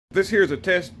This here is a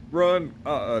test run,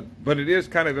 but it is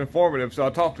kind of informative, so I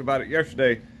talked about it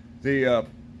yesterday. The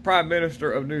Prime Minister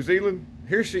of New Zealand,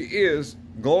 here she is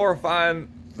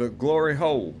glorifying the glory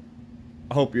hole.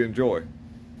 I hope you enjoy.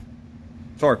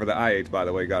 Sorry for the IH, by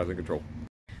the way, guys in control.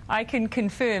 I can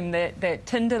confirm that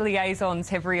Tinder liaisons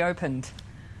have reopened.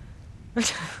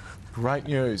 Great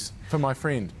news for my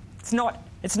friend. It's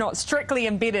not strictly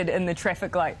embedded in the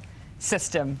traffic light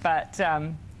system, but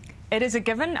it is a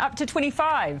given up to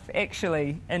 25,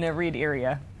 actually, in a red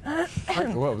area.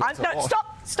 Well, no,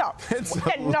 stop.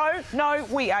 No,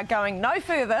 we are going no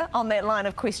further on that line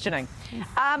of questioning.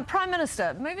 Prime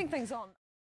Minister, moving things on.